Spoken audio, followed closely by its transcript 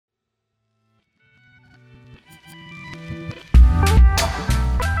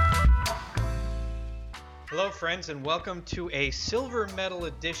Hello, friends, and welcome to a silver medal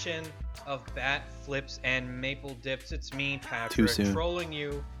edition of Bat Flips and Maple Dips. It's me, Too Patrick, soon. trolling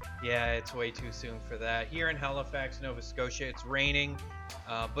you. Yeah, it's way too soon for that. Here in Halifax, Nova Scotia, it's raining,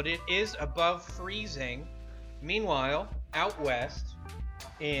 but it is above freezing. Meanwhile, out west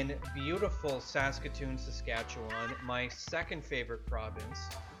in beautiful Saskatoon, Saskatchewan, my second favorite province,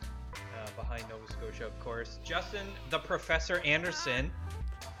 behind Nova Scotia, of course, Justin the Professor Anderson.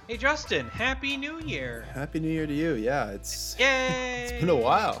 Hey Justin, Happy New Year! Happy New Year to you. Yeah, it's Yay! been a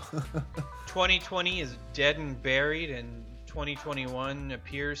while. 2020 is dead and buried, and 2021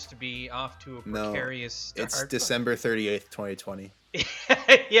 appears to be off to a No, precarious start. it's December 38th, 2020.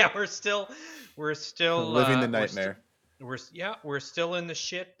 Yeah, we're still Living the nightmare. We're still in the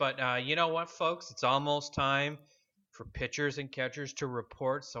shit, but you know what, folks? It's almost time for pitchers and catchers to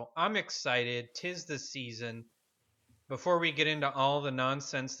report. So I'm excited. 'Tis the season. Before we get into all the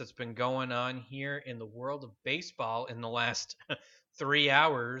nonsense that's been going on here in the world of baseball in the last 3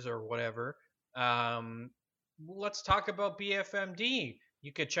 hours or whatever, um, let's talk about BFMD.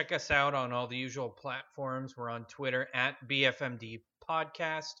 You can check us out on all the usual platforms. We're on Twitter at BFMD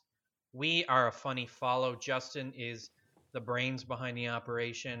Podcast. We are a funny follow. Justin is the brains behind the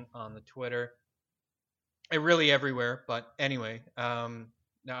operation on the Twitter. Really everywhere, but anyway,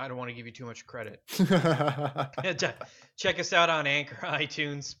 no, I don't want to give you too much credit. Check us out on Anchor,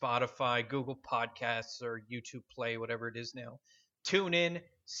 iTunes, Spotify, Google Podcasts, or YouTube Play, whatever it is now. Tune in,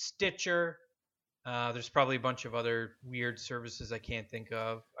 Stitcher. There's probably a bunch of other weird services I can't think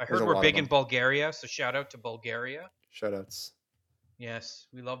of. I There's heard a we're lot big of in them. Bulgaria, so shout out to Bulgaria. Shoutouts. Yes,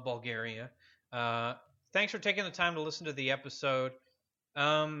 we love Bulgaria. Uh, Thanks for taking the time to listen to the episode.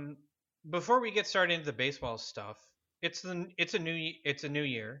 Um, Before we get started into the baseball stuff, it's a new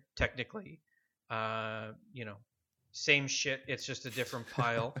year technically. You know, same shit. It's just a different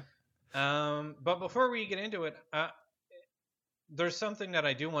pile. But before we get into it, there's something that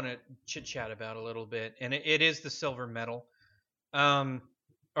I do want to chit chat about a little bit, and it is the silver medal, um,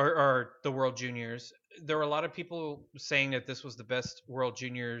 or the World Juniors. There were a lot of people saying that this was the best World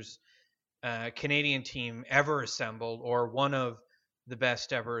Juniors Canadian team ever assembled, or one of the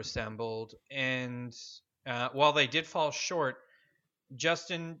best ever assembled. And while they did fall short,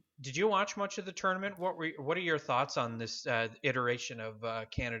 Justin, did you watch much of the tournament? What are your thoughts on this iteration of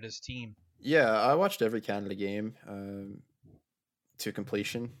Canada's team? Yeah, I watched every Canada game to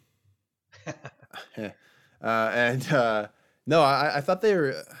completion. And no, I thought they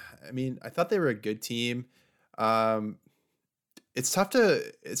were. I mean, I thought they were a good team. Um, it's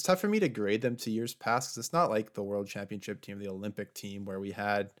tough for me to grade them to years past because it's not like the World Championship team, the Olympic team, where we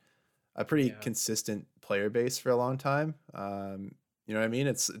had a pretty Yeah, consistent player base for a long time. You know what I mean?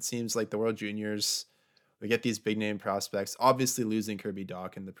 It seems like the World Juniors, we get these big name prospects. Obviously, losing Kirby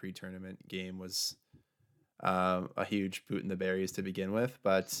Doc in the pre-tournament game was a huge boot in the berries to begin with.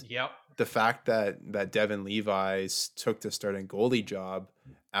 But yep, the fact that Devin Levi's took the starting goalie job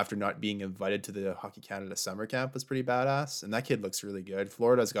after not being invited to the Hockey Canada summer camp was pretty badass. And that kid looks really good.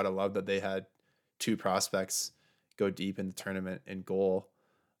 Florida's got to love that they had two prospects go deep in the tournament in goal.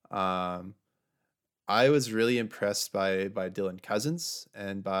 Um, I was really impressed by Dylan Cousins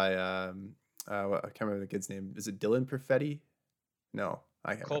and by I can't remember the kid's name. Is it Dylan Perfetti? No,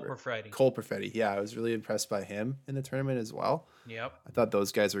 I can't Cole remember. Perfetti. Cole Perfetti. Yeah, I was really impressed by him in the tournament as well. Yep. I thought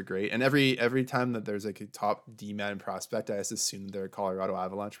those guys were great. And every time that there's like a top D-man prospect, I just assume they're a Colorado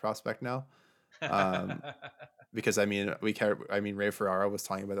Avalanche prospect now. Um, because I mean, Ray Ferraro was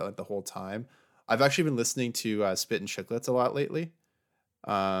talking about that like the whole time. I've actually been listening to Spit and Chicklets a lot lately.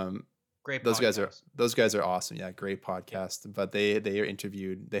 Um, Great those guys are podcast. awesome. Yeah, great Yep. podcast. But they are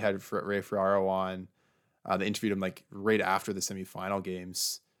interviewed. They had Ray Ferraro on. They interviewed him like right after the semifinal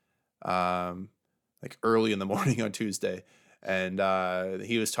games, like early in the morning on Tuesday, and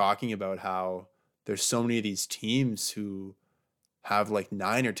he was talking about how there's so many of these teams who have like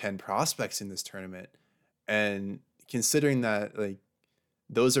 9 or 10 prospects in this tournament, and considering that like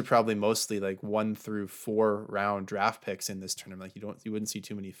those are probably mostly like 1 through 4 round draft picks in this tournament. Like you wouldn't see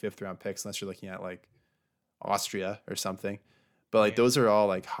too many 5th round picks unless you're looking at like Austria or something. But like Yeah. those are all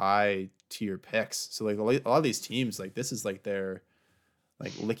like high tier picks. So like a lot of these teams, like this is like they're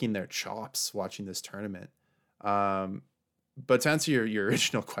like licking their chops watching this tournament. Um, but to answer your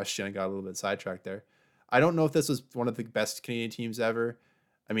original question, I got a little bit sidetracked there. I don't know if this was one of the best Canadian teams ever.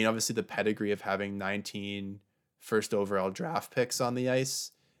 I mean, obviously the pedigree of having 19 first overall draft picks on the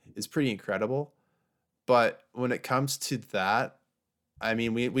ice is pretty incredible. But when it comes to that, I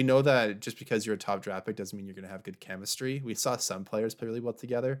mean, we know that just because you're a top draft pick doesn't mean you're going to have good chemistry. We saw some players play really well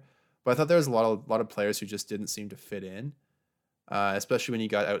together, but I thought there was a lot of players who just didn't seem to fit in. especially when you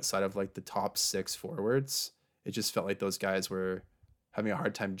got outside of like the top 6 forwards. It just felt like those guys were having a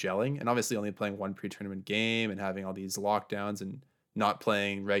hard time gelling, and obviously only playing one pre-tournament game and having all these lockdowns and not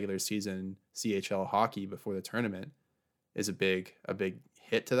playing regular season CHL hockey before the tournament is a big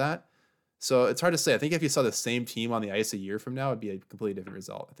hit to that. So it's hard to say. I think if you saw the same team on the ice a year from now, it'd be a completely different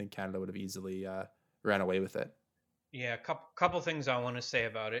result. I think Canada would have easily ran away with it. Yeah, couple things I want to say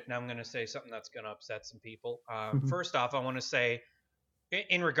about it, and I'm going to say something that's going to upset some people. First off, I want to say,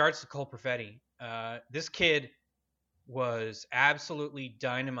 in regards to Cole Perfetti, this kid was absolutely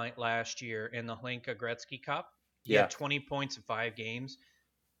dynamite last year in the Hlinka Gretzky Cup. He Yeah. had 20 points in 5 games,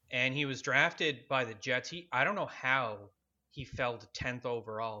 and he was drafted by the Jets. I don't know how he fell to 10th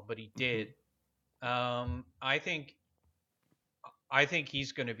overall, but he did. I think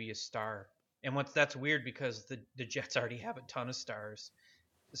he's going to be a star. And that's weird because the Jets already have a ton of stars.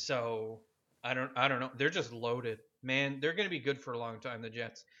 So I don't know. They're just loaded. Man, they're going to be good for a long time, the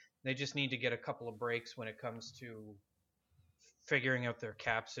Jets. They just need to get a couple of breaks when it comes to figuring out their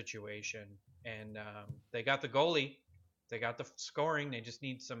cap situation. And they got the goalie, they got the scoring. They just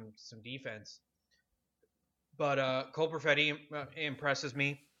need some defense. But Cole Perfetti impresses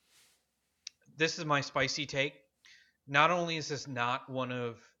me. This is my spicy take. Not only is this not one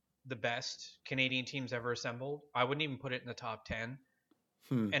of the best Canadian teams ever assembled, I wouldn't even put it in the top 10.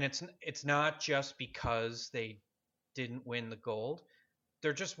 And it's not just because they didn't win the gold.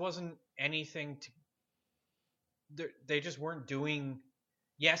 There just wasn't anything to. They just weren't doing.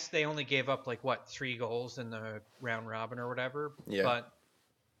 Yes, they only gave up 3 goals in the round robin or whatever. Yeah. But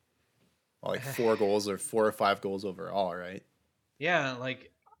like 4 goals or 4 or 5 goals overall, right? Yeah,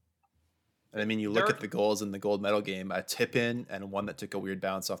 and I mean, you look at the goals in the gold medal game, a tip in and one that took a weird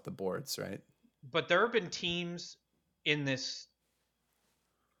bounce off the boards, right? But there have been teams in this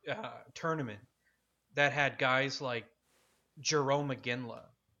tournament that had guys like Jerome McGinley,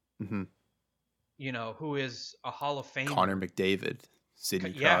 who is a Hall of Famer. Connor McDavid,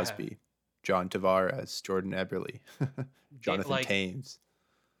 Sidney Crosby, John Tavares, Jordan Eberle, Jonathan Tames.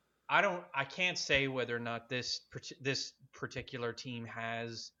 I can't say whether or not this particular team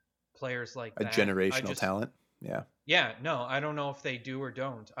has players like a that. Generational talent. Yeah. Yeah, no, I don't know if they do or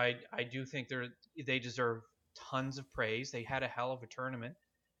don't. I do think they deserve tons of praise. They had a hell of a tournament.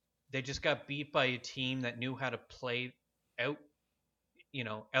 They just got beat by a team that knew how to play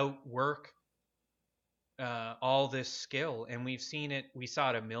outwork all this skill. And we've seen it. We saw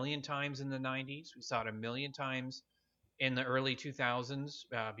it a million times in the 90s. We saw it a million times in the early 2000s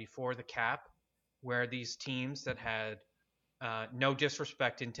before the cap, where these teams that had no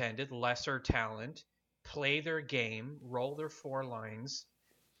disrespect intended, lesser talent, play their game, roll their 4 lines,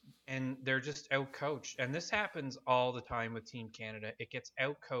 and they're just outcoached. And this happens all the time with Team Canada. It gets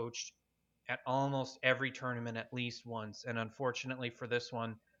outcoached at almost every tournament at least once. And unfortunately for this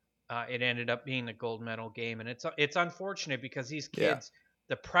one, it ended up being a gold medal game. And it's unfortunate because these kids,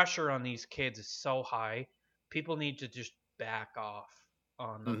 the pressure on these kids is so high. People need to just back off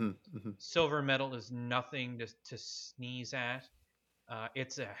on them. Silver medal is nothing to sneeze at.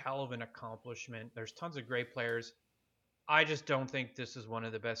 It's a hell of an accomplishment. There's tons of great players. I just don't think this is one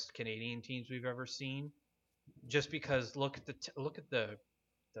of the best Canadian teams we've ever seen. Just because look at the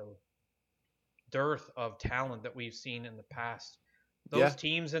dearth of talent that we've seen in the past. Those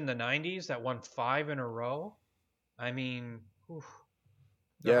teams in the 90s that won 5 in a row. I mean,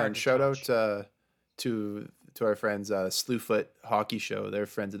 and shout out to our friends Slewfoot Hockey Show. They're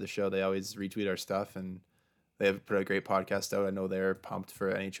friends of the show. They always retweet our stuff, and they have put a great podcast out. I know they're pumped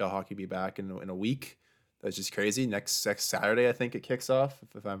for NHL hockey to be back in a week. That's just crazy. Next Saturday, I think it kicks off.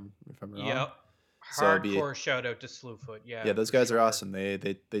 If I'm wrong. Yep. Hardcore shout out to Slewfoot. Yeah, those guys are awesome. They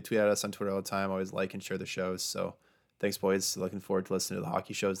tweet at us on Twitter all the time. Always like and share the shows. So thanks, boys. Looking forward to listening to the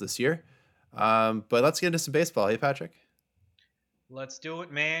hockey shows this year. But let's get into some baseball. Hey, Patrick. Let's do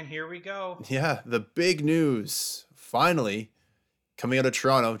it, man. Here we go. Yeah, the big news finally coming out of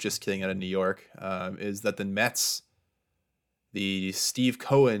Toronto, just kidding, out of New York, is that the Mets, the Steve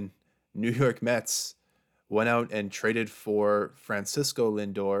Cohen New York Mets, went out and traded for Francisco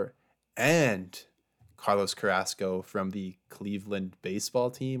Lindor and Carlos Carrasco from the Cleveland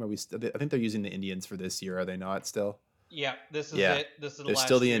baseball team. I think they're using the Indians for this year. Are they not still? Yeah, this is it. This is the they're last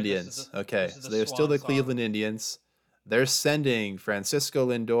still the year. Indians. So they're still the Cleveland Indians. They're sending Francisco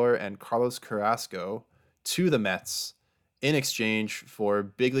Lindor and Carlos Carrasco to the Mets in exchange for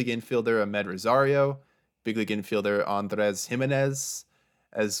big league infielder Ahmed Rosario, big league infielder Andres Jimenez,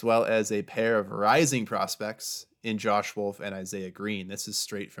 as well as a pair of rising prospects in Josh Wolf and Isaiah Green. This is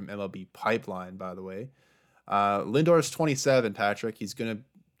straight from MLB Pipeline, by the way. Lindor is 27, Patrick. He's going to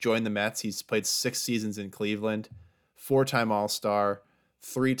join the Mets. He's played 6 seasons in Cleveland, 4-time All-Star,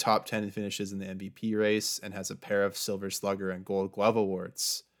 3 top 10 finishes in the MVP race, and has a pair of Silver Slugger and Gold Glove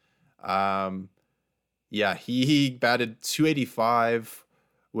awards. Yeah, he batted 285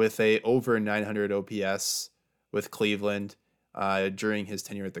 with a over 900 OPS with Cleveland during his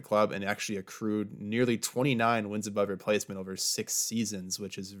tenure at the club, and actually accrued nearly 29 wins above replacement over 6 seasons,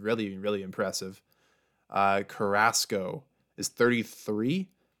 which is really, really impressive. Carrasco is 33.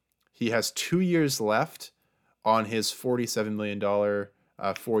 He has 2 years left on his $47 million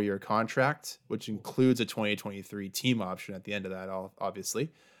 4-year contract, which includes a 2023 team option at the end of that,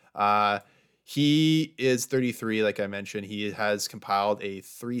 obviously. He is 33, like I mentioned. He has compiled a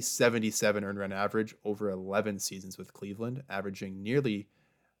 377 earned run average over 11 seasons with Cleveland, averaging nearly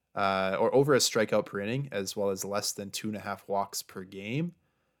or over a strikeout per inning, as well as less than 2.5 walks per game.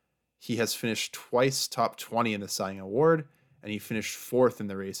 He has finished twice top 20 in the Cy Young Award, and he finished 4th in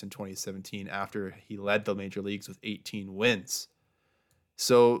the race in 2017 after he led the major leagues with 18 wins.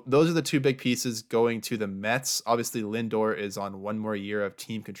 So those are the two big pieces going to the Mets. Obviously, Lindor is on 1 more year of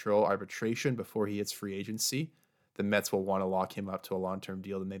team control arbitration before he hits free agency. The Mets will want to lock him up to a long-term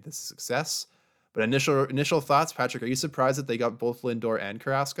deal to make this a success. But initial thoughts, Patrick, are you surprised that they got both Lindor and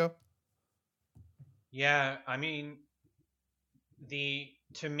Carrasco? Yeah, I mean,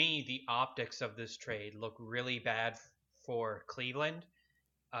 to me, the optics of this trade look really bad for Cleveland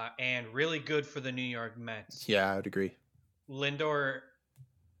and really good for the New York Mets. Yeah, I would agree. Lindor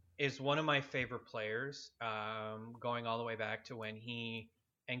is one of my favorite players, going all the way back to when he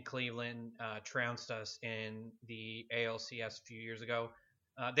and Cleveland trounced us in the ALCS a few years ago.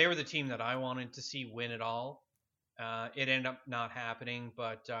 They were the team that I wanted to see win it all. It ended up not happening,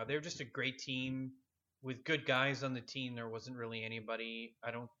 but they were just a great team with good guys on the team. There wasn't really anybody.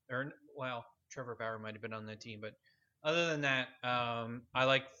 Trevor Bauer might have been on the team, but other than that, I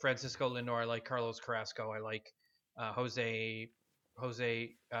like Francisco Lindor. I like Carlos Carrasco. I like Jose.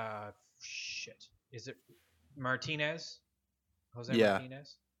 Is it Martinez? Jose Yeah.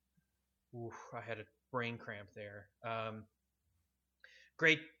 Martinez. Oof, I had a brain cramp there.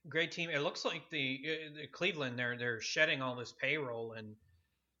 Great team. It looks like the Cleveland. They're shedding all this payroll, and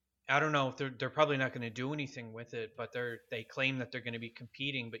I don't know if they're probably not going to do anything with it. But they claim that they're going to be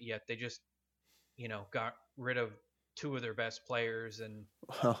competing, but yet they just got rid of 2 of their best players, and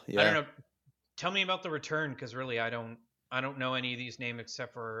Well, yeah. I don't know. Tell me about the return, because really I don't know any of these names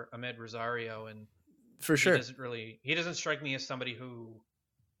except for Ahmed Rosario, and for sure he doesn't strike me as somebody who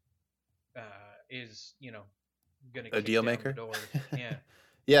is going to a deal maker. Yeah.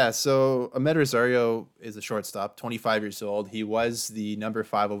 Yeah, so Ahmed Rosario is a shortstop, 25 years old. He was the number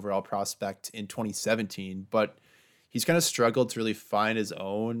 5 overall prospect in 2017, but he's kind of struggled to really find his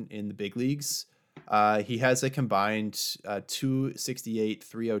own in the big leagues. He has a combined 268,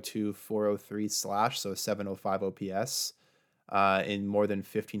 302, 403 slash, so 705 OPS in more than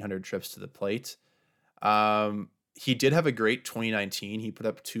 1,500 trips to the plate. He did have a great 2019. He put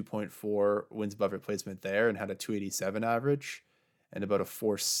up 2.4 wins above replacement there and had a 287 average and about a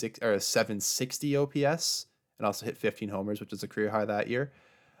 760 OPS, and also hit 15 homers, which is a career high that year.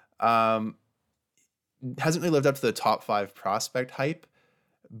 Hasn't really lived up to the top 5 prospect hype,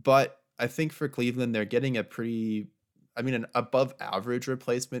 but I think for Cleveland, they're getting an above average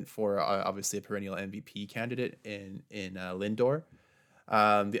replacement for obviously a perennial MVP candidate in Lindor.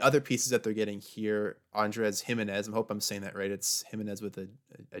 The other pieces that they're getting here, Andres Gimenez, I hope I'm saying that right. It's Gimenez with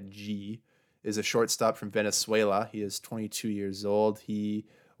a G, is a shortstop from Venezuela. He is 22 years old. He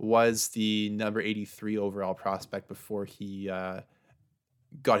was the number 83 overall prospect before he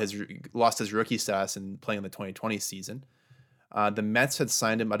lost his rookie status and playing in the 2020 season. The Mets had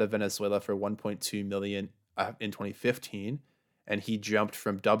signed him out of Venezuela for $1.2 million in 2015, and he jumped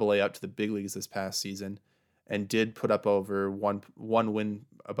from Double-A up to the big leagues this past season, and did put up over one win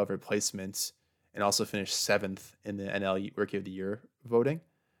above replacement, and also finished 7th in the NL Rookie of the Year voting.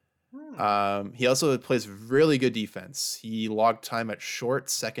 He also plays really good defense. He logged time at short,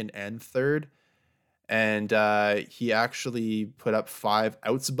 second, and third, and he actually put up 5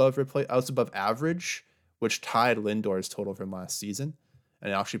 outs above average, which tied Lindor's total from last season,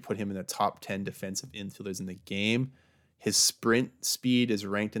 and it actually put him in the top 10 defensive infielders in the game. His sprint speed is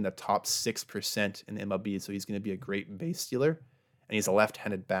ranked in the top 6% in MLB, so he's going to be a great base stealer, and he's a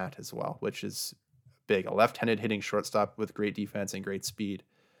left-handed bat as well, which is big. A left-handed hitting shortstop with great defense and great speed.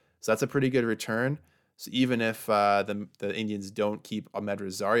 So that's a pretty good return. So even if the Indians don't keep Ahmed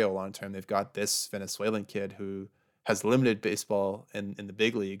Rosario long term, they've got this Venezuelan kid who has limited baseball in the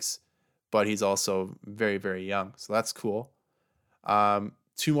big leagues, but he's also very, very young. So that's cool. 2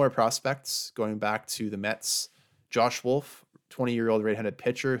 more prospects going back to the Mets. Josh Wolf 20-year-old right-handed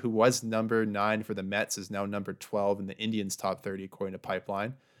pitcher who was number 9 for the Mets, is now number 12 in the Indians' top 30, according to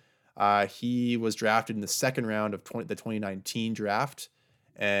Pipeline. He was drafted in the second round of the 2019 draft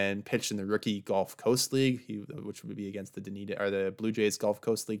and pitched in the rookie Gulf Coast League, which would be against the Blue Jays Gulf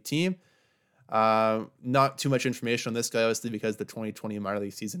Coast League team. Not too much information on this guy, obviously, because the 2020 minor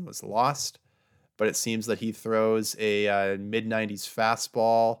league season was lost. But it seems that he throws a mid-90s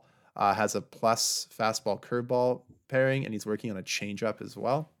fastball, has a plus fastball curveball pairing, and he's working on a changeup as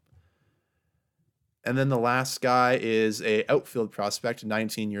well. And then the last guy is a outfield prospect,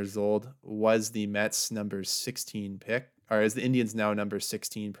 19 years old, was the Mets number 16 pick, or is the Indians now number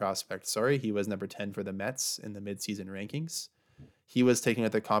 16 prospect. Sorry, he was number 10 for the Mets in the midseason rankings. He was taking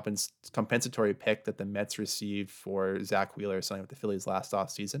out the compensatory pick that the Mets received for Zach Wheeler signing with the Phillies last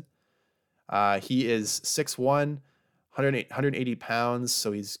offseason. He is 6'1", 180 pounds,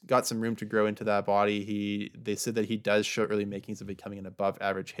 so he's got some room to grow into that body. They said that he does show early makings of becoming an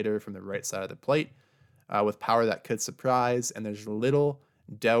above-average hitter from the right side of the plate, with power that could surprise, and there's little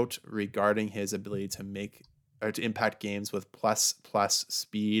doubt regarding his ability to impact games with plus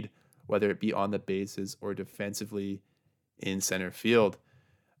speed, whether it be on the bases or defensively in center field.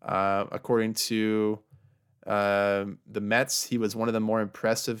 According to the Mets, he was one of the more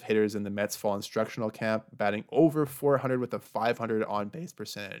impressive hitters in the Mets fall instructional camp, batting over 400 with a 500 on-base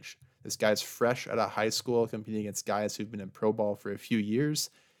percentage. This guy's fresh out of high school, competing against guys who've been in pro ball for a few years.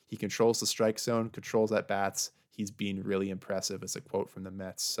 He controls the strike zone, controls at bats. He's been really impressive, is a quote from the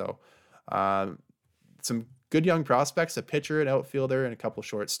Mets. So some good young prospects, a pitcher, an outfielder, and a couple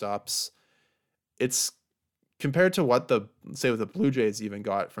shortstops. It's compared to what the Blue Jays even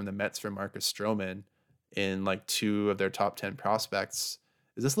got from the Mets for Marcus Stroman in like 2 of their top 10 prospects.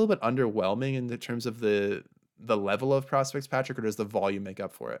 Is this a little bit underwhelming in terms of the level of prospects, Patrick, or does the volume make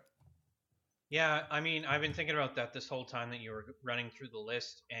up for it? Yeah, I mean, I've been thinking about that this whole time that you were running through the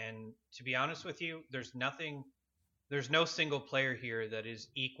list, and to be honest with you, there's no single player here that is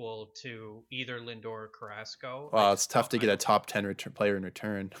equal to either Lindor or Carrasco. Well, it's tough to get a top 10 player in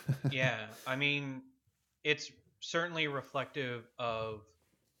return. Yeah, I mean, it's certainly reflective of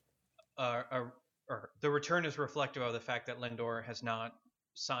or the return is reflective of the fact that Lindor has not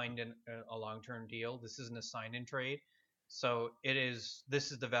signed a long-term deal. This isn't a sign-in trade. So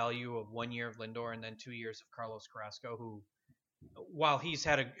this is the value of 1 year of Lindor and then 2 years of Carlos Carrasco, who, while he's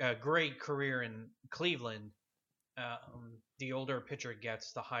had a great career in Cleveland, the older a pitcher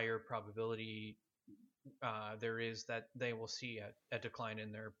gets, the higher probability there is that they will see a decline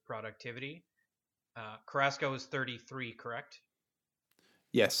in their productivity. Carrasco is 33, correct?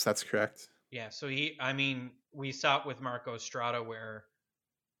 Yes, that's correct. Yeah, so we saw it with Marco Estrada where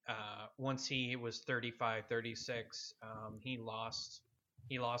once he was 35, 36, he lost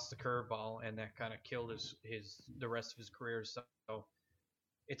the curveball, and that kind of killed the rest of his career. So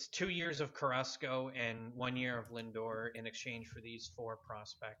it's 2 years of Carrasco and 1 year of Lindor in exchange for these 4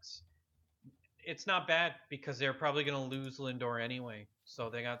 prospects. It's not bad because they're probably going to lose Lindor anyway, so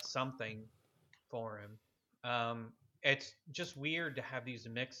they got something for him. It's just weird to have these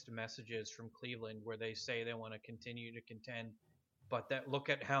mixed messages from Cleveland where they say they want to continue to contend, but look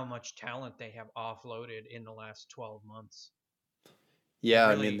at how much talent they have offloaded in the last 12 months. Yeah,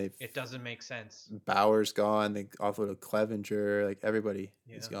 really, I mean, it doesn't make sense. Bauer's gone. They offloaded Clevenger. Like everybody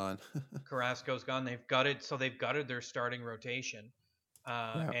is gone. Carrasco's gone. They've gutted their starting rotation,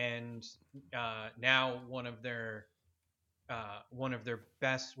 and now one of their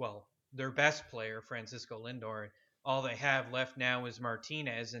best player, Francisco Lindor. All they have left now is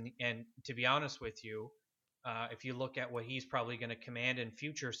Martinez, and to be honest with you, if you look at what he's probably going to command in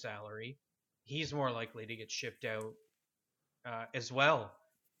future salary, he's more likely to get shipped out as well.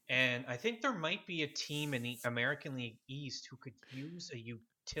 And I think there might be a team in the American League East who could use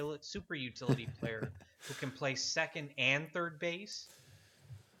a super utility player who can play second and third base.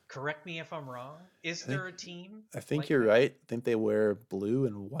 Correct me if I'm wrong. Is there a team? I think you're right. I think they wear blue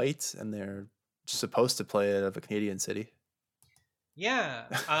and white, and they're supposed to play out of a Canadian city. Yeah,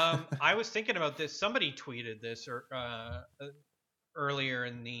 I was thinking about this. Somebody tweeted this earlier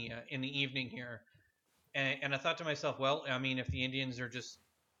in the evening here, and I thought to myself, well, I mean, if the Indians are just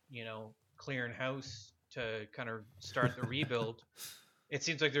clearing house to kind of start the rebuild, it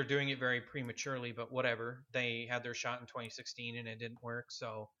seems like they're doing it very prematurely. But whatever, they had their shot in 2016 and it didn't work.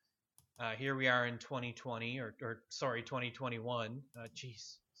 So here we are in 2020, or 2021.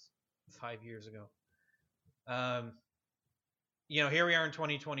 Geez, 5 years ago. Here we are in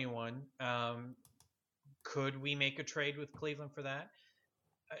 2021. Could we make a trade with Cleveland for that?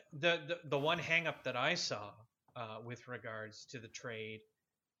 The one hang up that I saw with regards to the trade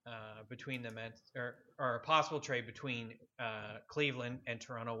between them, or a possible trade between Cleveland and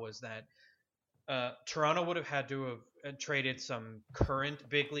Toronto, was that Toronto would have had to have traded some current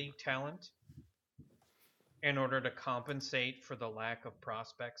big league talent in order to compensate for the lack of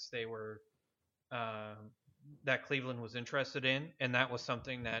prospects they were uh, that Cleveland was interested in, and that was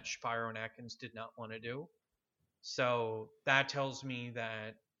something that Shapiro and Atkins did not want to do. So that tells me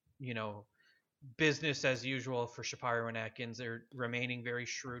that, you know, business as usual for Shapiro and Atkins. They're remaining very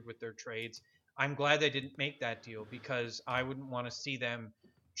shrewd with their trades. I'm glad they didn't make that deal because I wouldn't want to see them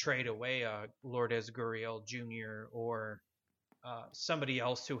trade away Lourdes Gurriel Jr. or somebody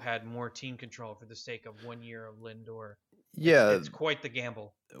else who had more team control for the sake of 1 year of Lindor. Yeah, It's quite the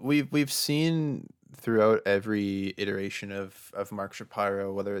gamble. we've seen throughout every iteration of Mark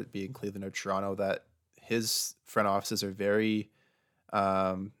Shapiro, whether it be in Cleveland or Toronto, that his front offices are very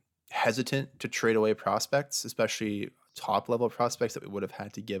um, hesitant to trade away prospects, especially top level prospects that we would have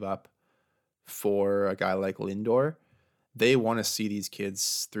had to give up for a guy like Lindor. They want to see these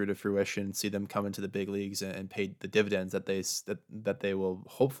kids through to fruition, see them come into the big leagues and pay the dividends that they will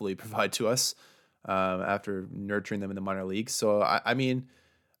hopefully provide to us after nurturing them in the minor leagues. So I mean,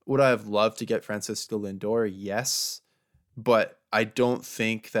 would I have loved to get Francisco Lindor? Yes, but I don't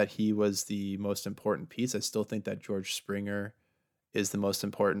think that he was the most important piece. I still think that George Springer is the most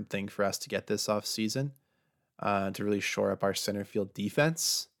important thing for us to get this off season to really shore up our center field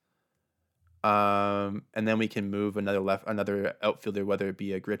defense. And then we can move another outfielder, whether it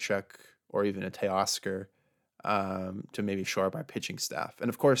be a Grichuk or even a Teoscar, to maybe shore up our pitching staff. And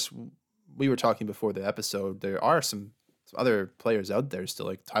of course, we were talking before the episode. There are some other players out there still,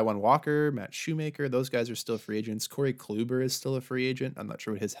 like Taiwan Walker, Matt Shoemaker. Those guys are still free agents. Corey Kluber is still a free agent. I'm not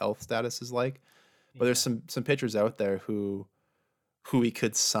sure what his health status is like, but there's some pitchers out there who we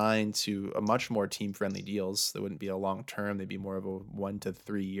could sign to a much more team friendly deals. That wouldn't be a long term. They'd be more of a 1 to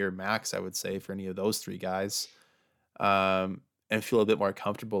 3 year max, I would say, for any of those three guys. And feel a bit more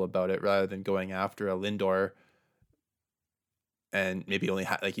comfortable about it rather than going after a Lindor and maybe only,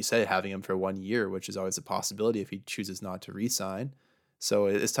 like you said, having him for 1 year, which is always a possibility if he chooses not to re-sign. So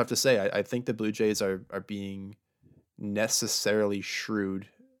it's tough to say. I think the Blue Jays are being necessarily shrewd,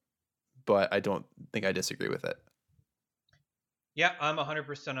 but I don't think I disagree with it. Yeah, I'm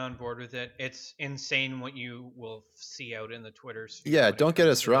 100% on board with it. It's insane what you will see out in the Twitter sphere. Yeah, when it don't get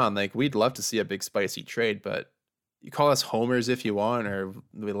comes us to that. wrong. Like, we'd love to see a big spicy trade, but you call us homers if you want, or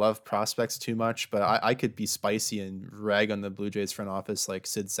we love prospects too much. But I could be spicy and rag on the Blue Jays front office like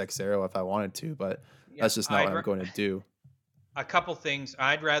Sid Seixeiro if I wanted to, but Yeah, that's just not what I'm going to do. a couple things.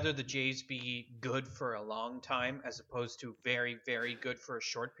 I'd rather the Jays be good for a long time as opposed to very, very good for a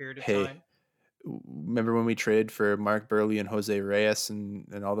short period of Hey, time. remember when we traded for Mark Burley and Jose Reyes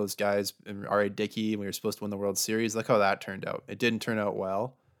and all those guys and R.A. Dickey and we were supposed to win the World Series? Look how that turned out. It didn't turn out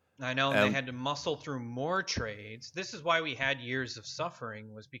well. I know, and they had to muscle through more trades. This is why we had years of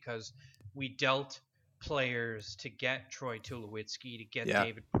suffering, was because we dealt players to get Troy Tulowitzki, to get Yeah.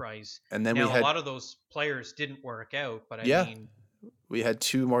 David Price. And then Now, we a had, lot of those players didn't work out, but I yeah, mean, we had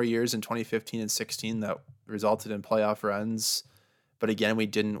 2 more years in 2015 and 16 that resulted in playoff runs. But again, we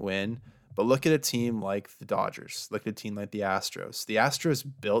didn't win. But look at a team like the Dodgers. Look at a team like the Astros. The Astros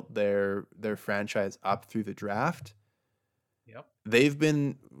built their franchise up through the draft. yep. They've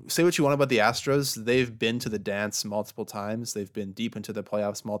been, say what you want about the Astros, they've been to the dance multiple times. They've been deep into the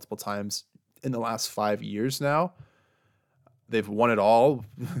playoffs multiple times in the last 5 years now. They've won it all,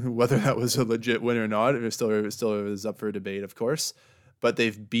 whether that was a legit win or not. It still is up for debate, of course. But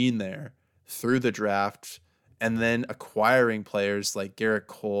they've been there through the draft and then acquiring players like Garrett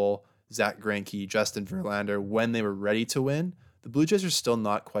Cole, Zach Greinke, Justin Verlander when they were ready to win. The Blue Jays are still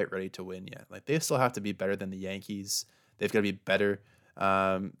not quite ready to win yet. Like, they still have to be better than the Yankees. They've got to be better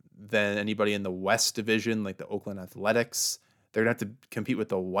than anybody in the West Division, like the Oakland Athletics. They're going to have to compete with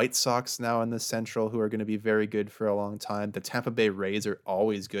the White Sox now in the Central, who are going to be very good for a long time. The Tampa Bay Rays are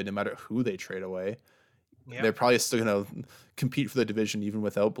always good, no matter who they trade away. Yep. They're probably still going to compete for the division even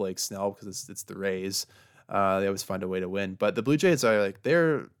without Blake Snell because it's the Rays. They always find a way to win. But the Blue Jays are like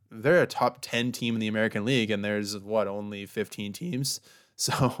they're a top 10 team in the American League, and there's only 15 teams.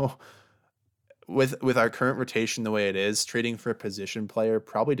 So with our current rotation the way it is, trading for a position player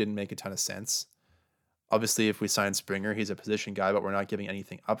probably didn't make a ton of sense. Obviously, if we sign Springer, he's a position guy, but we're not giving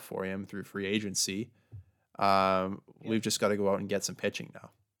anything up for him through free agency. We've just got to go out and get some pitching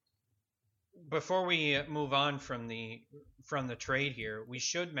now. Before we move on from the trade here, we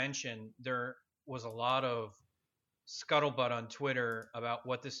should mention there was a lot of scuttlebutt on Twitter about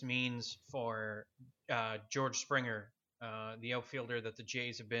what this means for George Springer, the outfielder that the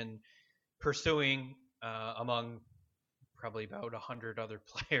Jays have been pursuing among probably about 100 other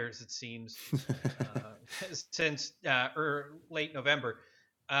players, it seems, since late November.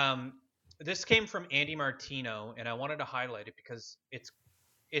 Um, this came from Andy Martino, and I wanted to highlight it because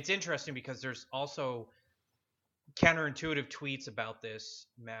it's interesting because there's also counterintuitive tweets about this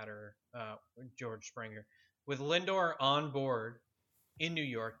matter. George Springer, with Lindor on board in New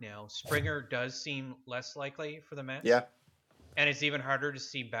York now, Springer does seem less likely for the Mets, Yeah. and it's even harder to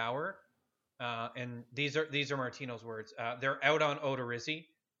see Bauer. And these are Martino's words. They're out on Odorizzi.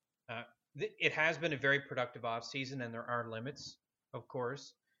 It has been a very productive offseason, and there are limits, of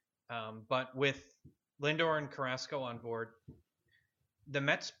course. But with Lindor and Carrasco on board, the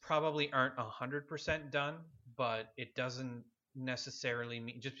Mets probably aren't 100% done, but it doesn't necessarily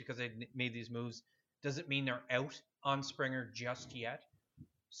mean just because they made these moves doesn't mean they're out on Springer just yet.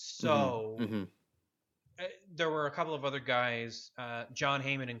 So Mm-hmm. there were a couple of other guys, John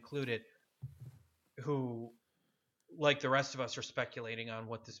Heyman included, who, like the rest of us, are speculating on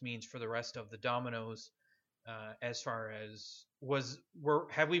what this means for the rest of the dominoes. As far as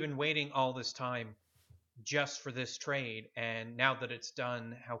have we been waiting all this time just for this trade, and now that it's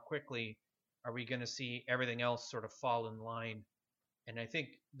done, how quickly are we going to see everything else sort of fall in line? And I think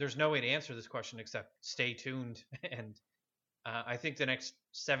there's no way to answer this question except stay tuned. And I think the next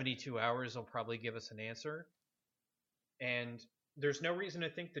 72 hours will probably give us an answer. And there's no reason to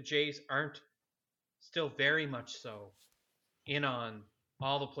think the Jays aren't still very much so in on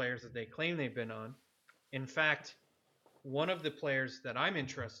all the players that they claim they've been on. In fact, one of the players that I'm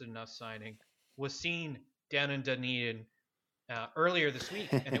interested in us signing was seen down in Dunedin earlier this week,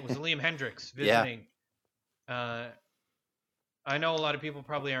 and it was Liam Hendriks visiting. Yeah. I know a lot of people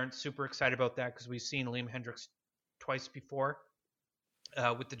probably aren't super excited about that because we've seen Liam Hendriks twice before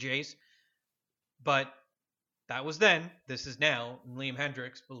with the Jays. But that was then. This is now. And Liam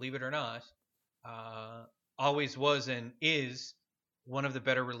Hendriks, believe it or not, always was and is one of the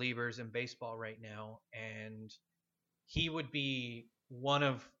better relievers in baseball right now. And he would be one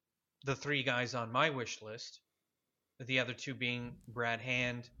of the three guys on my wish list, the other two being Brad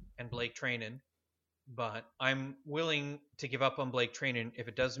Hand and Blake Treinen. But I'm willing to give up on Blake Treinen if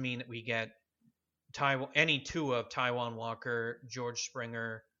it does mean that we get any two of Taijuan Walker, George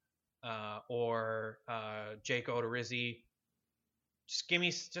Springer, or Jake Odorizzi. Just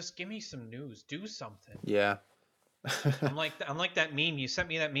give me some news. Do something. Yeah. I'm like that meme. You sent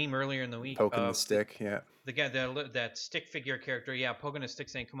me that meme earlier in the week. Poking the stick, yeah. The guy, that stick figure character, yeah, poking a stick,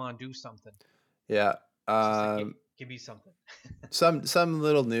 saying, "Come on, do something." Yeah. Give me something. some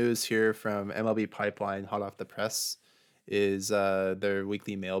little news here from MLB Pipeline, hot off the press, is their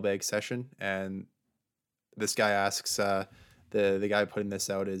weekly mailbag session, and this guy asks, the guy putting this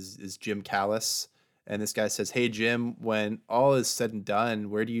out is Jim Callis, and this guy says, "Hey Jim, when all is said and done,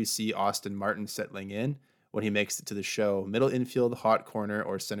 where do you see Austin Martin settling in when he makes it to the show? Middle infield, hot corner,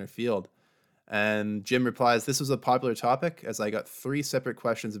 or center field?" And Jim replies, "This was a popular topic as I got 3 separate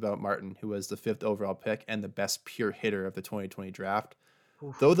questions about Martin, who was the 5th overall pick and the best pure hitter of the 2020 draft.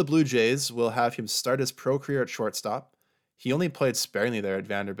 Oof. Though the Blue Jays will have him start his pro career at shortstop, he only played sparingly there at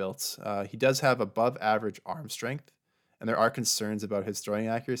Vanderbilt. He does have above average arm strength, and there are concerns about his throwing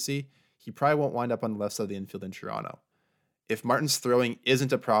accuracy. He probably won't wind up on the left side of the infield in Toronto. If Martin's throwing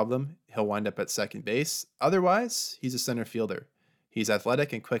isn't a problem, he'll wind up at second base. Otherwise, he's a center fielder. He's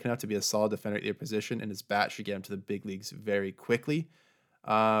athletic and quick enough to be a solid defender at either position, and his bat should get him to the big leagues very quickly."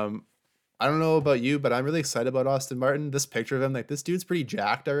 I don't know about you, but I'm really excited about Austin Martin. This picture of him, like, this dude's pretty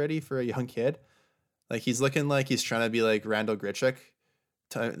jacked already for a young kid. Like, he's looking like he's trying to be like Randall Grichuk,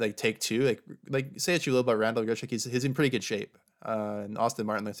 like take 2. Like say what you will about Randall Grichuk, he's in pretty good shape. And Austin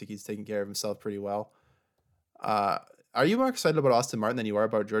Martin looks like he's taking care of himself pretty well. Are you more excited about Austin Martin than you are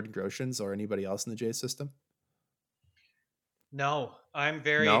about Jordan Groshans or anybody else in the Jays system? No, I'm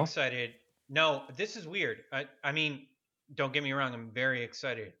very excited. No, this is weird. I mean, don't get me wrong. I'm very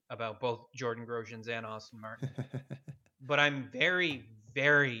excited about both Jordan Groshans and Austin Martin. But I'm very,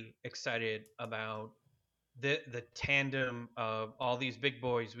 very excited about the tandem of all these big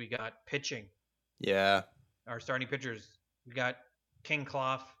boys we got pitching. Yeah. Our starting pitchers. We got King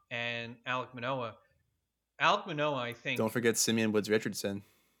Clough and Alek Manoah. Alek Manoah, I think. Don't forget Simeon Woods Richardson.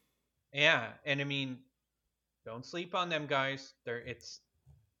 Yeah, and I mean, don't sleep on them guys. They're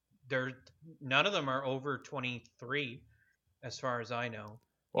none of them are over 23, as far as I know.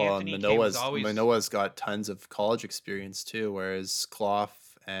 Well, Manoah's got tons of college experience too, whereas Clough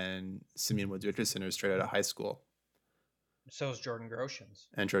and Simeon Woods Richardson are straight out of high school. So is Jordan Groshans.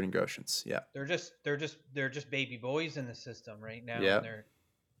 And Jordan Groshans, yeah. They're just baby boys in the system right now. Yeah.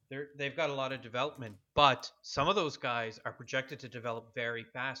 And they've got a lot of development, but some of those guys are projected to develop very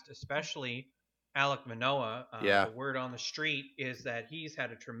fast, especially Alec Manoa, Yeah, the word on the street is that he's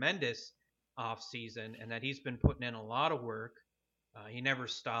had a tremendous off season and that he's been putting in a lot of work. He never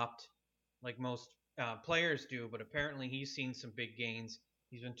stopped like most players do, but apparently he's seen some big gains.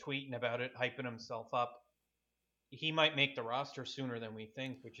 He's been tweeting about it, hyping himself up. He might make the roster sooner than we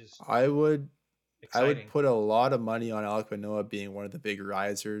think, which is I would I would exciting. put a lot of money on Alec Manoa being one of the big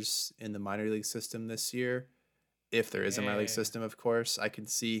risers in the minor league system this year. If there is a minor league Yeah. system, of course, I can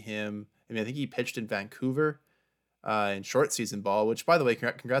see him. I mean, I think he pitched in Vancouver in short season ball, which, by the way,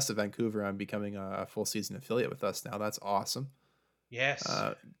 congrats to Vancouver on becoming a full season affiliate with us now. That's awesome. Yes.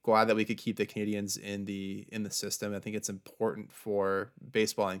 Uh, Glad that we could keep the Canadians in the system. I think it's important for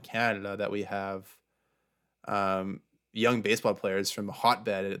baseball in Canada that we have um, young baseball players from a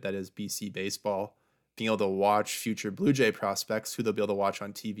hotbed that is BC baseball being able to watch future Blue Jay prospects who they'll be able to watch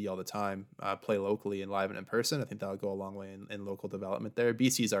on TV all the time, play locally and live and in person. I think that'll go a long way in local development there.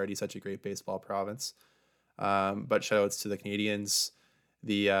 BC is already such a great baseball province. But shout outs to the Canadians,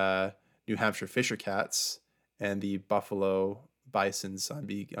 the New Hampshire Fisher Cats, and the Buffalo Bisons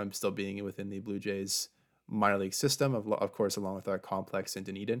on still being within the Blue Jays minor league system, of course, along with our complex in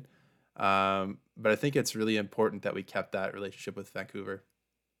Dunedin. But I think it's really important that we kept that relationship with Vancouver.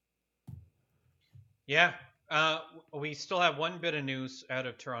 Yeah. We still have one bit of news out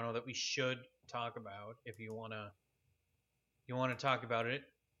of Toronto that we should talk about if you want to talk about it.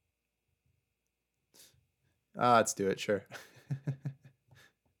 Let's do it, sure. All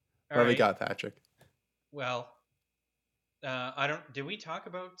What have we right. got, Patrick? Well, I don't. Did we talk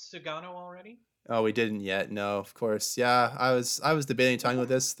about Sagano already? Oh, we didn't yet. No, of course. Yeah, I was debating talking about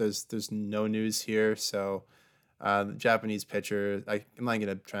this. There's no news here, so the Japanese pitcher, I'm not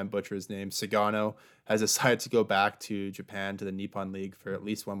gonna try and butcher his name. Sagano has decided to go back to Japan to the Nippon League for at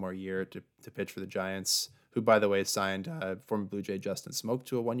least one more year to pitch for the Giants, who, by the way, signed former Blue Jay Justin Smoke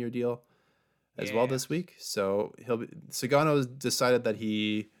to a 1 year deal as well Yeah. this week. So Sagano decided that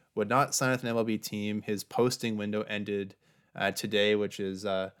he would not sign with an MLB team. His posting window ended today, which is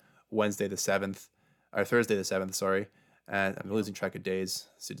Wednesday the 7th, or Thursday the 7th, sorry. And I'm Yep. losing track of days.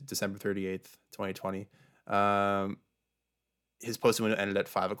 So December 38th, 2020. Um, his posting window ended at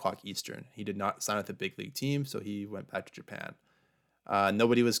 5 o'clock Eastern. He did not sign with a big league team, so he went back to Japan.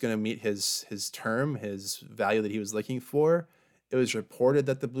 Nobody was going to meet his term, his value that he was looking for. It was reported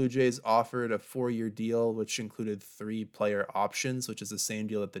that the Blue Jays offered a 4 year deal, which included 3 player options, which is the same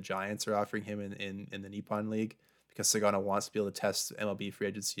deal that the Giants are offering him in the Nippon League, because Sagano wants to be able to test MLB free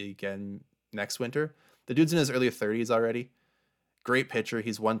agency again next winter. The dude's in his early 30s already. Great pitcher.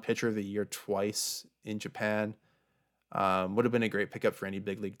 He's won pitcher of the year twice in Japan. Would have been a great pickup for any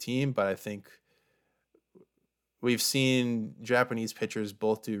big league team, but I think we've seen Japanese pitchers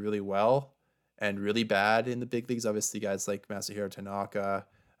both do really well and really bad in the big leagues. Obviously, guys like Masahiro Tanaka,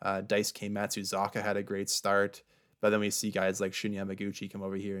 Daisuke Matsuzaka had a great start, but then we see guys like Shun Yamaguchi come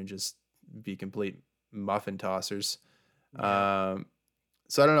over here and just be complete muffin tossers. Yeah. Um,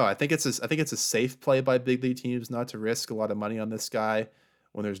 so I don't know. I think it's a safe play by big league teams not to risk a lot of money on this guy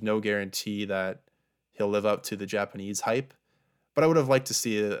when there's no guarantee that he'll live up to the Japanese hype. But I would have liked to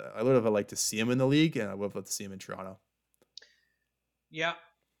see him in the league, and I would have liked to see him in Toronto. Yeah.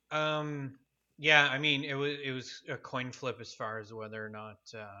 Um. Yeah. I mean, it was a coin flip as far as whether or not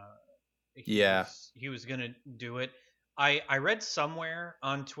he Yeah, was he was gonna do it. I read somewhere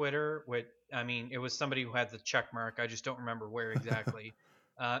on Twitter with I mean it was somebody who had the check mark. I just don't remember where exactly.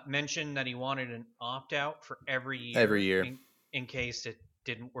 Mentioned that he wanted an opt out for every every year year. in case it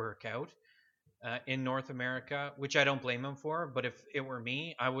didn't work out in North America, which I don't blame him for. But if it were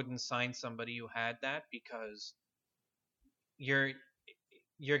me, I wouldn't sign somebody who had that because you're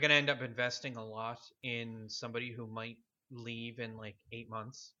you're gonna end up investing a lot in somebody who might leave in like 8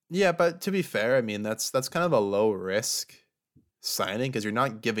 months. Yeah, but to be fair, I mean that's kind of a low risk signing because you're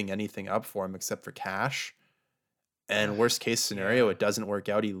not giving anything up for him except for cash. And worst case scenario, Yeah. it doesn't work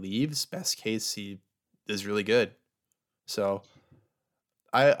out, he leaves. Best case, he is really good. So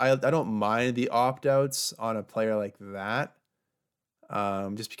I don't mind the opt outs on a player like that,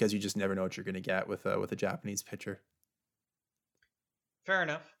 just because you just never know what you're gonna get with a Japanese pitcher. Fair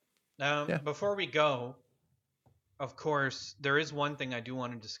enough. Yeah. Before we go, of course, there is one thing I do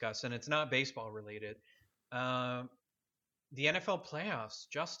want to discuss, and it's not baseball related. Um, the NFL playoffs.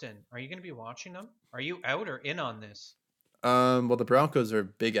 Justin, are you going to be watching them? Are you out or in on this? Well, the Broncos are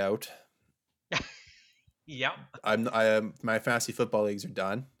big out. Yep. My fantasy football leagues are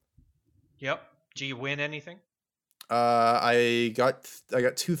done. Yep. Do you win anything? I got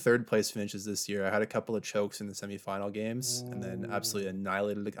 2 third place finishes this year. I had a couple of chokes in the semifinal games, and then absolutely Ooh.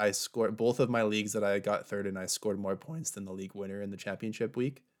 annihilated. I scored both of my leagues that I got third, and I scored more points than the league winner in the championship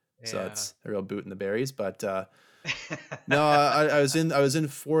week. So Yeah. that's a real boot in the berries. But no, I was in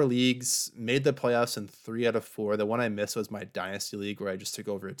 4 leagues, made the playoffs in 3 out of 4. The one I missed was my dynasty league where I just took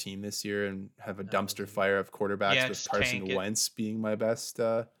over a team this year and have a Oh, dumpster fire of quarterbacks yeah, with just Carson tank it. Wentz being my best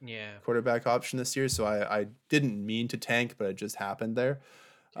Yeah. quarterback option this year. So I didn't mean to tank, but it just happened there.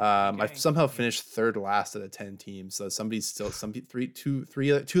 Tanky I gank. somehow Yeah. finished third last out of 10 teams. So two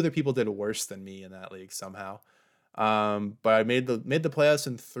other people did worse than me in that league somehow. But I made the playoffs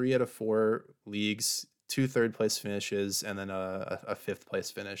in 3 out of 4 leagues, 2 third-place finishes, and then a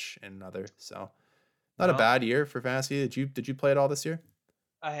fifth-place finish in another. So not a Well, bad year for fantasy. Did you play it all this year?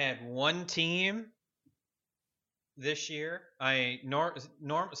 I had one team this year.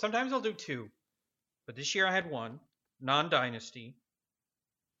 Sometimes I'll do two, but this year I had one non-dynasty.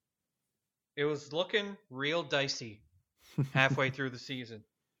 It was looking real dicey halfway through the season.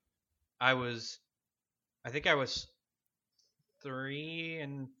 I was, I think I was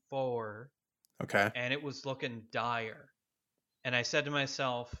 3-4, Okay. and it was looking dire. And I said to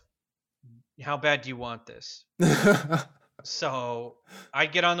myself, "How bad do you want this?" So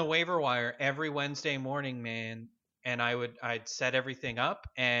I'd get on the waiver wire every Wednesday morning, man, and I'd set everything up,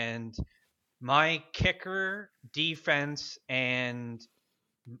 and my kicker, defense, and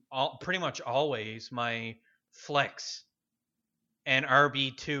pretty much always my flex and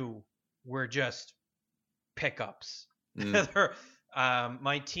RB2 were just pickups. Mm,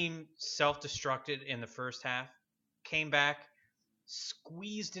 My team self-destructed in the first half, came back,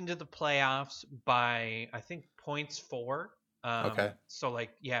 squeezed into the playoffs by I think points four. okay. So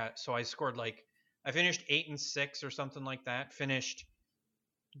like yeah, so I scored like I finished 8-6 or something like that. Finished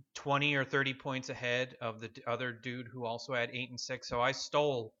 20 or 30 points ahead of the other dude who also had 8-6. So I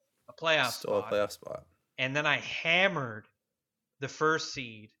stole a playoff Still a spot, playoff spot. and then I hammered the first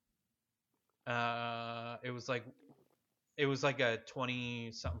seed. It was like a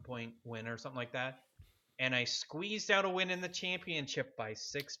 20 something point win or something like that, and I squeezed out a win in the championship by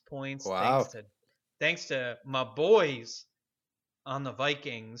 6 points Wow. thanks to my boys on the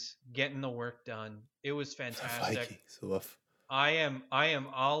Vikings getting the work done. It was fantastic. Vikings. Woof. I am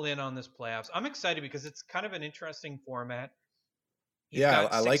all in on this playoffs. I'm excited because it's kind of an interesting format. You've Yeah,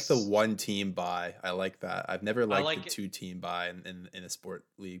 got I like the six. one team buy. I like that. I've never I liked the like it. 2 team buy in a sport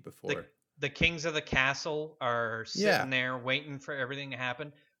league The before. the kings of the castle are Yeah. sitting there waiting for everything to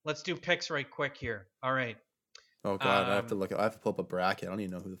happen. Let's do picks right quick here. All right. Oh God, I have to look. I have to pull up a bracket. I don't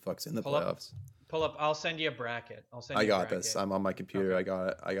even know who the fuck's in the Pull up. playoffs. Pull up. I'll send you a bracket. I got this. I'm on my computer. Okay. I got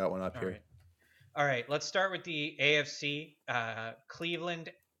it. I got one up All here. right. All right. Let's start with the AFC. Cleveland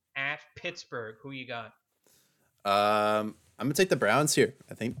at Pittsburgh. Who you got? I'm gonna take the Browns here.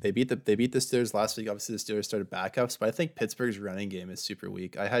 I think they beat the Steelers last week. Obviously, the Steelers started backups, but I think Pittsburgh's running game is super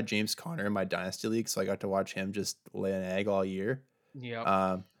weak. I had James Conner in my dynasty league, so I got to watch him just lay an egg all year.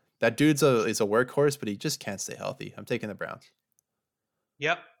 Yep. That dude's is a workhorse, but he just can't stay healthy. I'm taking the Browns.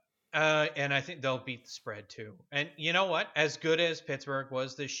 Yep. And I think they'll beat the spread too. And you know what? As good as Pittsburgh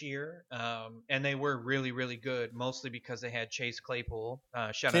was this year, and they were really, really good, mostly because they had Chase Claypool.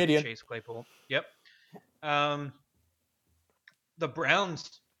 Shout Canadian. out to Chase Claypool. Yep. The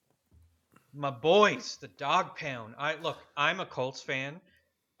Browns, my boys, the dog pound. I'm a Colts fan,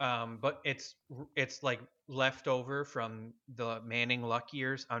 but it's like leftover from the Manning Luck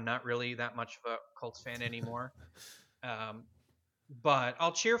years. I'm not really that much of a Colts fan anymore. But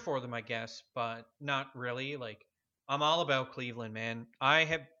I'll cheer for them, I guess, but not really. Like I'm all about Cleveland, man.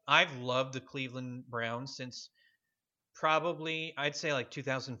 I've loved the Cleveland Browns since probably I'd say like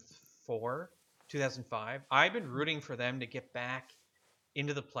 2004, 2005. I've been rooting for them to get back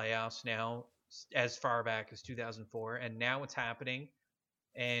into the playoffs now as far back as 2004, and now it's happening.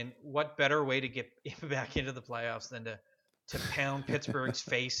 And what better way to get back into the playoffs than to pound Pittsburgh's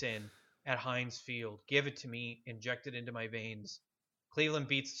face in at Heinz Field? Give it to me, inject it into my veins. Cleveland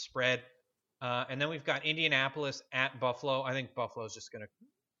beats the spread. And then we've got Indianapolis at Buffalo. I think Buffalo's just going to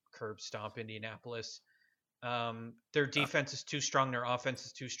curb stomp Indianapolis. Their defense is too strong. Their offense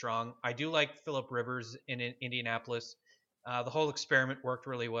is too strong. I do like Phillip Rivers in Indianapolis. The whole experiment worked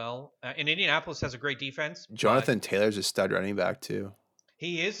really well. And Indianapolis has a great defense. Jonathan Taylor's a stud running back too.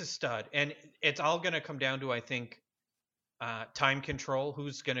 He is a stud. And it's all going to come down to, I think, time control.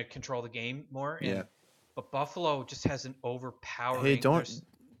 Who's going to control the game more? Yeah. But Buffalo just has an overpowering. Hey,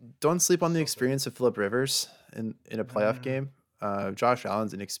 don't sleep on the experience of Phillip Rivers in a playoff game. Josh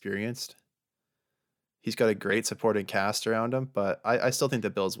Allen's inexperienced. He's got a great supporting cast around him, but I still think the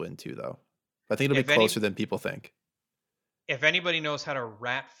Bills win too, though. I think it'll be closer than people think. If anybody knows how to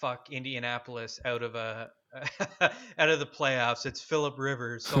rat fuck Indianapolis out of the playoffs, it's Phillip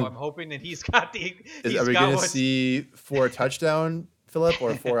Rivers. So I'm hoping that he's got the. Are we going to see 4 touchdown Philip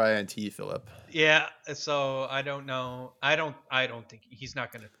or 4INT Philip? Yeah, so I don't know. I don't think he's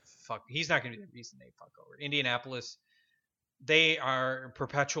not gonna fuck. He's not gonna be the reason they fuck over Indianapolis. They are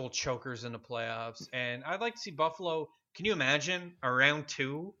perpetual chokers in the playoffs, and I'd like to see Buffalo. Can you imagine a round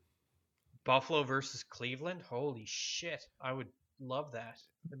two, Buffalo versus Cleveland? Holy shit, I would love that.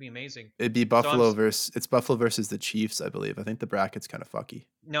 That'd be amazing. It'd be So Buffalo versus it's Buffalo versus the Chiefs, I believe. I think the bracket's kind of fucky.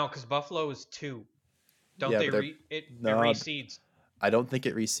 no, because Buffalo is two. Don't Yeah, they but they're it no, reseeds? I don't think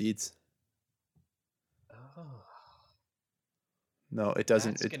it reseeds. Oh, No, it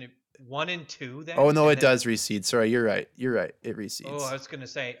doesn't. that's gonna 1 and 2 then. Oh no, and it then, does reseed. Sorry, you're right. You're right. It Oh, I reseeds. was gonna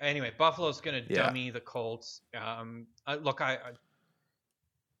say. Anyway, Buffalo's gonna Yeah. dummy the Colts. Look, I'm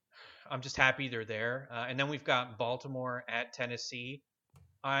just happy they're there. And then we've got Baltimore at Tennessee.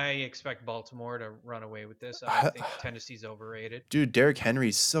 I expect Baltimore to run away with this. I think Tennessee's overrated. Dude, Derrick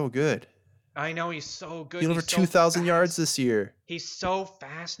Henry's so good. I know he's so good. He had over He's so 2,000 yards fast. this year. He's so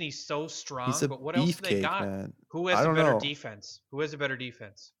fast and he's so He's strong. a But what else do they beefcake, got? man. Who has I a don't better know. defense? Who has a better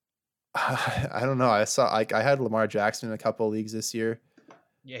defense? I don't know. I had Lamar Jackson in a couple of leagues this year.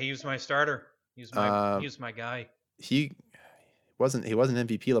 Yeah, he was my starter. He was my guy. He wasn't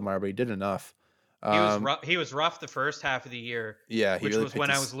MVP Lamar, but he did enough. He was rough the first half of the year. Yeah, he which really was when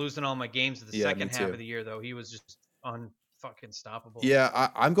I was losing all my games. The second half of the year, though, he was just unfucking stoppable. Yeah,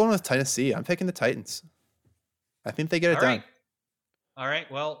 I'm going with Tennessee. I'm picking the Titans. I think they get it done. All right.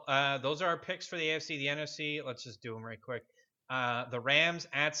 Well, those are our picks for the AFC, the NFC. Let's just do them right quick. The Rams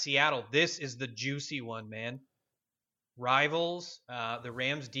at Seattle. This is the juicy one, man. Rivals. The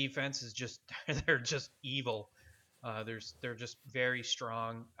Rams defense is just they're just evil. They're just very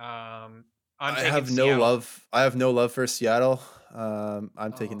strong. I have no love. I have no love for Seattle.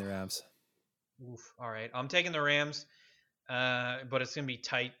 I'm taking the Rams. Oof. All right. I'm taking the Rams. But it's gonna be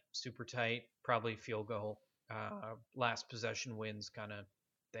tight, super tight, probably field goal. Last possession wins kind of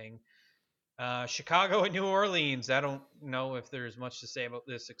thing. Chicago and New Orleans. I don't know if there's much to say about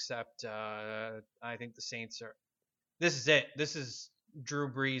this except I think the Saints are. This is it. This is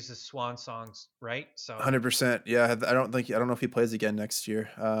Drew Brees' swan songs, right? So 100%. Yeah, I don't know if he plays again next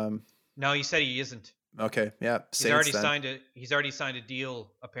year. No, he said he isn't. Okay, yeah. He's already signed a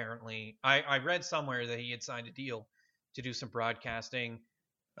deal. Apparently, I read somewhere that he had signed a deal to do some broadcasting.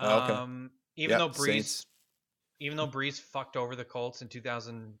 Okay. Even though Brees fucked over the Colts in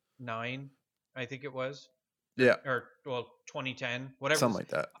 2009, I think it was. Yeah. Or 2010, whatever. Something like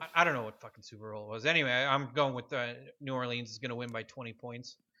that. I don't know what fucking Super Bowl it was. Anyway, I'm going with New Orleans is going to win by 20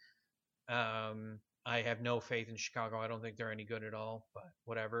 points. I have no faith in Chicago. I don't think they're any good at all, but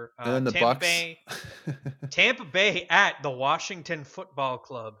whatever. And then the Tampa Bucks. Tampa Bay at the Washington Football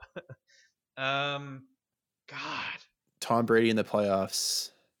Club. God. Tom Brady in the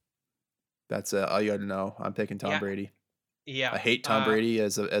playoffs. That's all you got to know. I'm picking Tom Brady. Yeah. I hate Tom Brady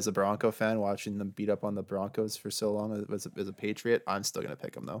as a Bronco fan, watching them beat up on the Broncos for so long as a Patriot. I'm still going to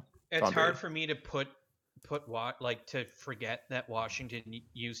pick him, though. It's hard for me to to forget that Washington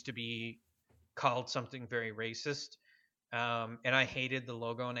used to be called something very racist. And I hated the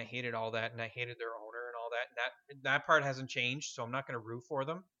logo and I hated all that and I hated their owner and all that. And that part hasn't changed, so I'm not going to root for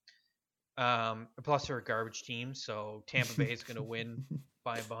them. Plus they're a garbage team, so Tampa Bay is going to win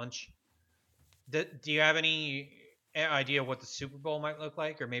by a bunch. Do you have any idea what the Super Bowl might look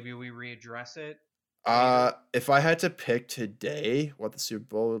like, or maybe we readdress it? If I had to pick today what the Super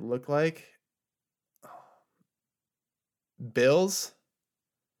Bowl would look like, Bills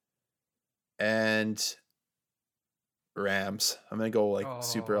and Rams. I'm gonna go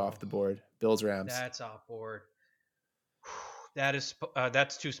super off the board. Bills, Rams. That's off board.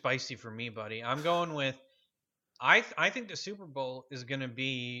 That's too spicy for me, buddy. I'm going with. I think the Super Bowl is gonna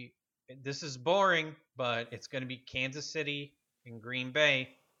be. This is boring, but it's gonna be Kansas City and Green Bay.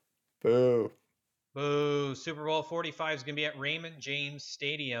 Boo. Boo. Super Bowl 45 is gonna be at Raymond James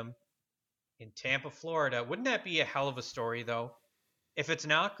Stadium in Tampa, Florida. Wouldn't that be a hell of a story, though? If it's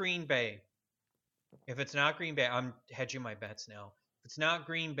not Green Bay, I'm hedging my bets now. If it's not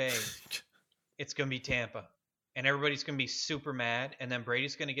Green Bay, it's going to be Tampa. And everybody's going to be super mad. And then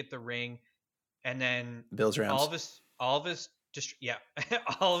Brady's going to get the ring. And then Bills, Rams. all of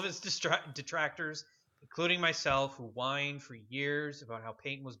his detractors, including myself, who whined for years about how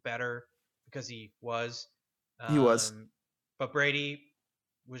Peyton was better because he was. He was. But Brady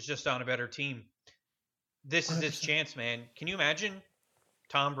was just on a better team. This is his chance, man. Can you imagine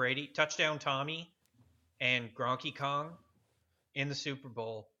Tom Brady, touchdown Tommy, and Gronky Kong in the Super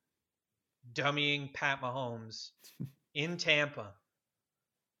Bowl, dummying Pat Mahomes in Tampa?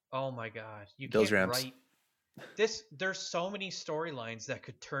 Oh my God! You Bills, can't Rams. write this. There's so many storylines that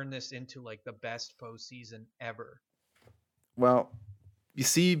could turn this into like the best postseason ever. Well, you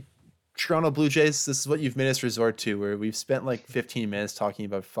see, Toronto Blue Jays, this is what you've made us resort to, where we've spent like 15 minutes talking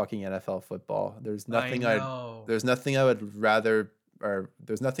about fucking NFL football. I know. There's nothing I would rather, or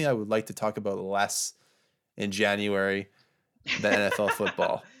there's nothing I would like to talk about less in January than NFL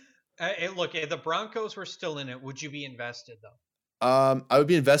football. Look, if the Broncos were still in it, would you be invested though? I would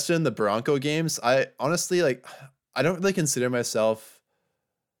be invested in the Bronco games. I honestly I don't really consider myself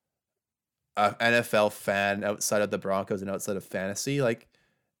a NFL fan outside of the Broncos and outside of fantasy. Like,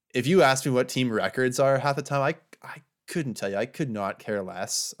 if you ask me what team records are half the time, I couldn't tell you. I could not care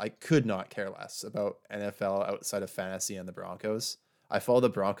less. I could not care less about NFL outside of fantasy and the Broncos. I follow the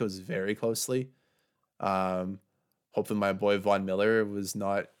Broncos very closely. Hopefully my boy Von Miller was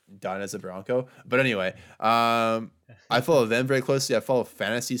not done as a Bronco. But anyway, I follow them very closely. I follow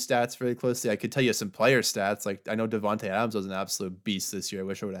fantasy stats very closely. I could tell you some player stats. Like, I know Devontae Adams was an absolute beast this year. I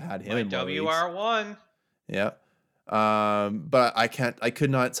wish I would have had him in more leagues. WR1. Yeah. But I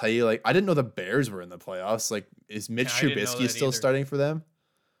could not tell you, like, I didn't know the Bears were in the playoffs. Like, is Mitch Trubisky still starting for them?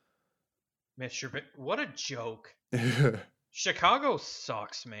 Mitch Trubisky, what a joke. Chicago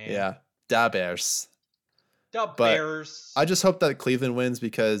sucks, man. Yeah. Da Bears. Bears. I just hope that Cleveland wins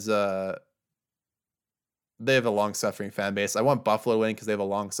because they have a long-suffering fan base. I want Buffalo to win because they have a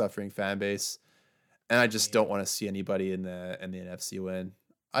long-suffering fan base, and I just don't want to see anybody in the NFC win.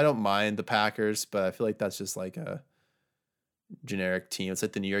 I don't mind the Packers, but I feel like that's just like a generic team. It's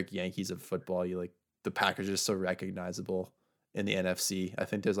like the New York Yankees of football. The Packers are just so recognizable in the NFC. I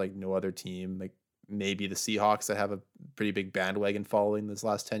think there's like no other team, like maybe the Seahawks, that have a pretty big bandwagon following this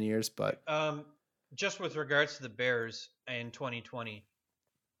last 10 years, but just with regards to the Bears in 2020,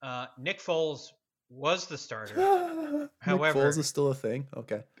 Nick Foles was the starter. However, Nick Foles is still a thing.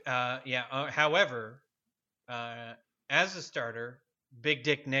 Okay. However, as a starter, Big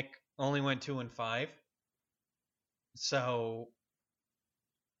Dick Nick only went 2-5. So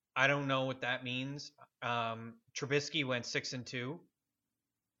I don't know what that means. Trubisky went 6-2.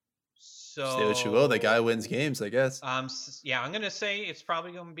 So say what you will, the guy wins games, I guess. Yeah, I'm gonna say it's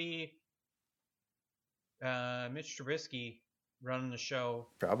probably gonna be Mitch Trubisky running the show,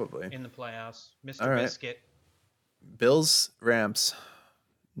 probably in the playoffs. Mr. Biscuit. Bills, Rams.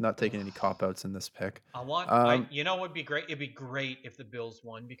 Not taking any cop outs in this pick. You know what would be great? It'd be great if the Bills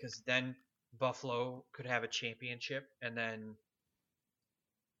won, because then Buffalo could have a championship, and then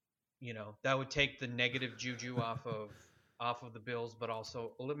that would take the negative juju off of the Bills, but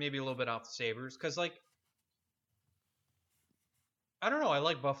also maybe a little bit off the Sabres, because I don't know. I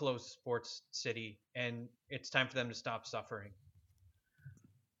like Buffalo's sports city, and it's time for them to stop suffering.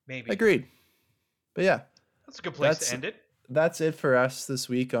 Maybe. Agreed. But yeah. That's a good place to end it. That's it for us this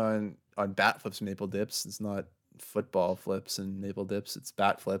week on Bat Flips Maple Dips. It's not football flips and maple dips. It's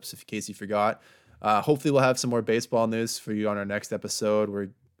bat flips, in case you forgot. Hopefully we'll have some more baseball news for you on our next episode. We're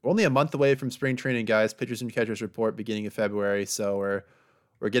only a month away from spring training, guys. Pitchers and catchers report beginning of February. So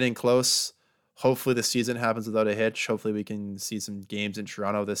we're getting close. Hopefully the season happens without a hitch. Hopefully we can see some games in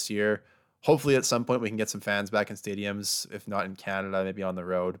Toronto this year. Hopefully at some point we can get some fans back in stadiums, if not in Canada, maybe on the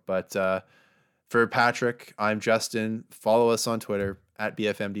road. But for Patrick, I'm Justin. Follow us on Twitter at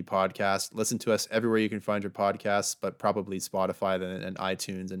BFMD Podcast. Listen to us everywhere you can find your podcasts, but probably Spotify and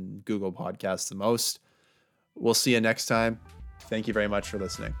iTunes and Google Podcasts the most. We'll see you next time. Thank you very much for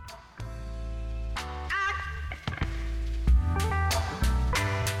listening.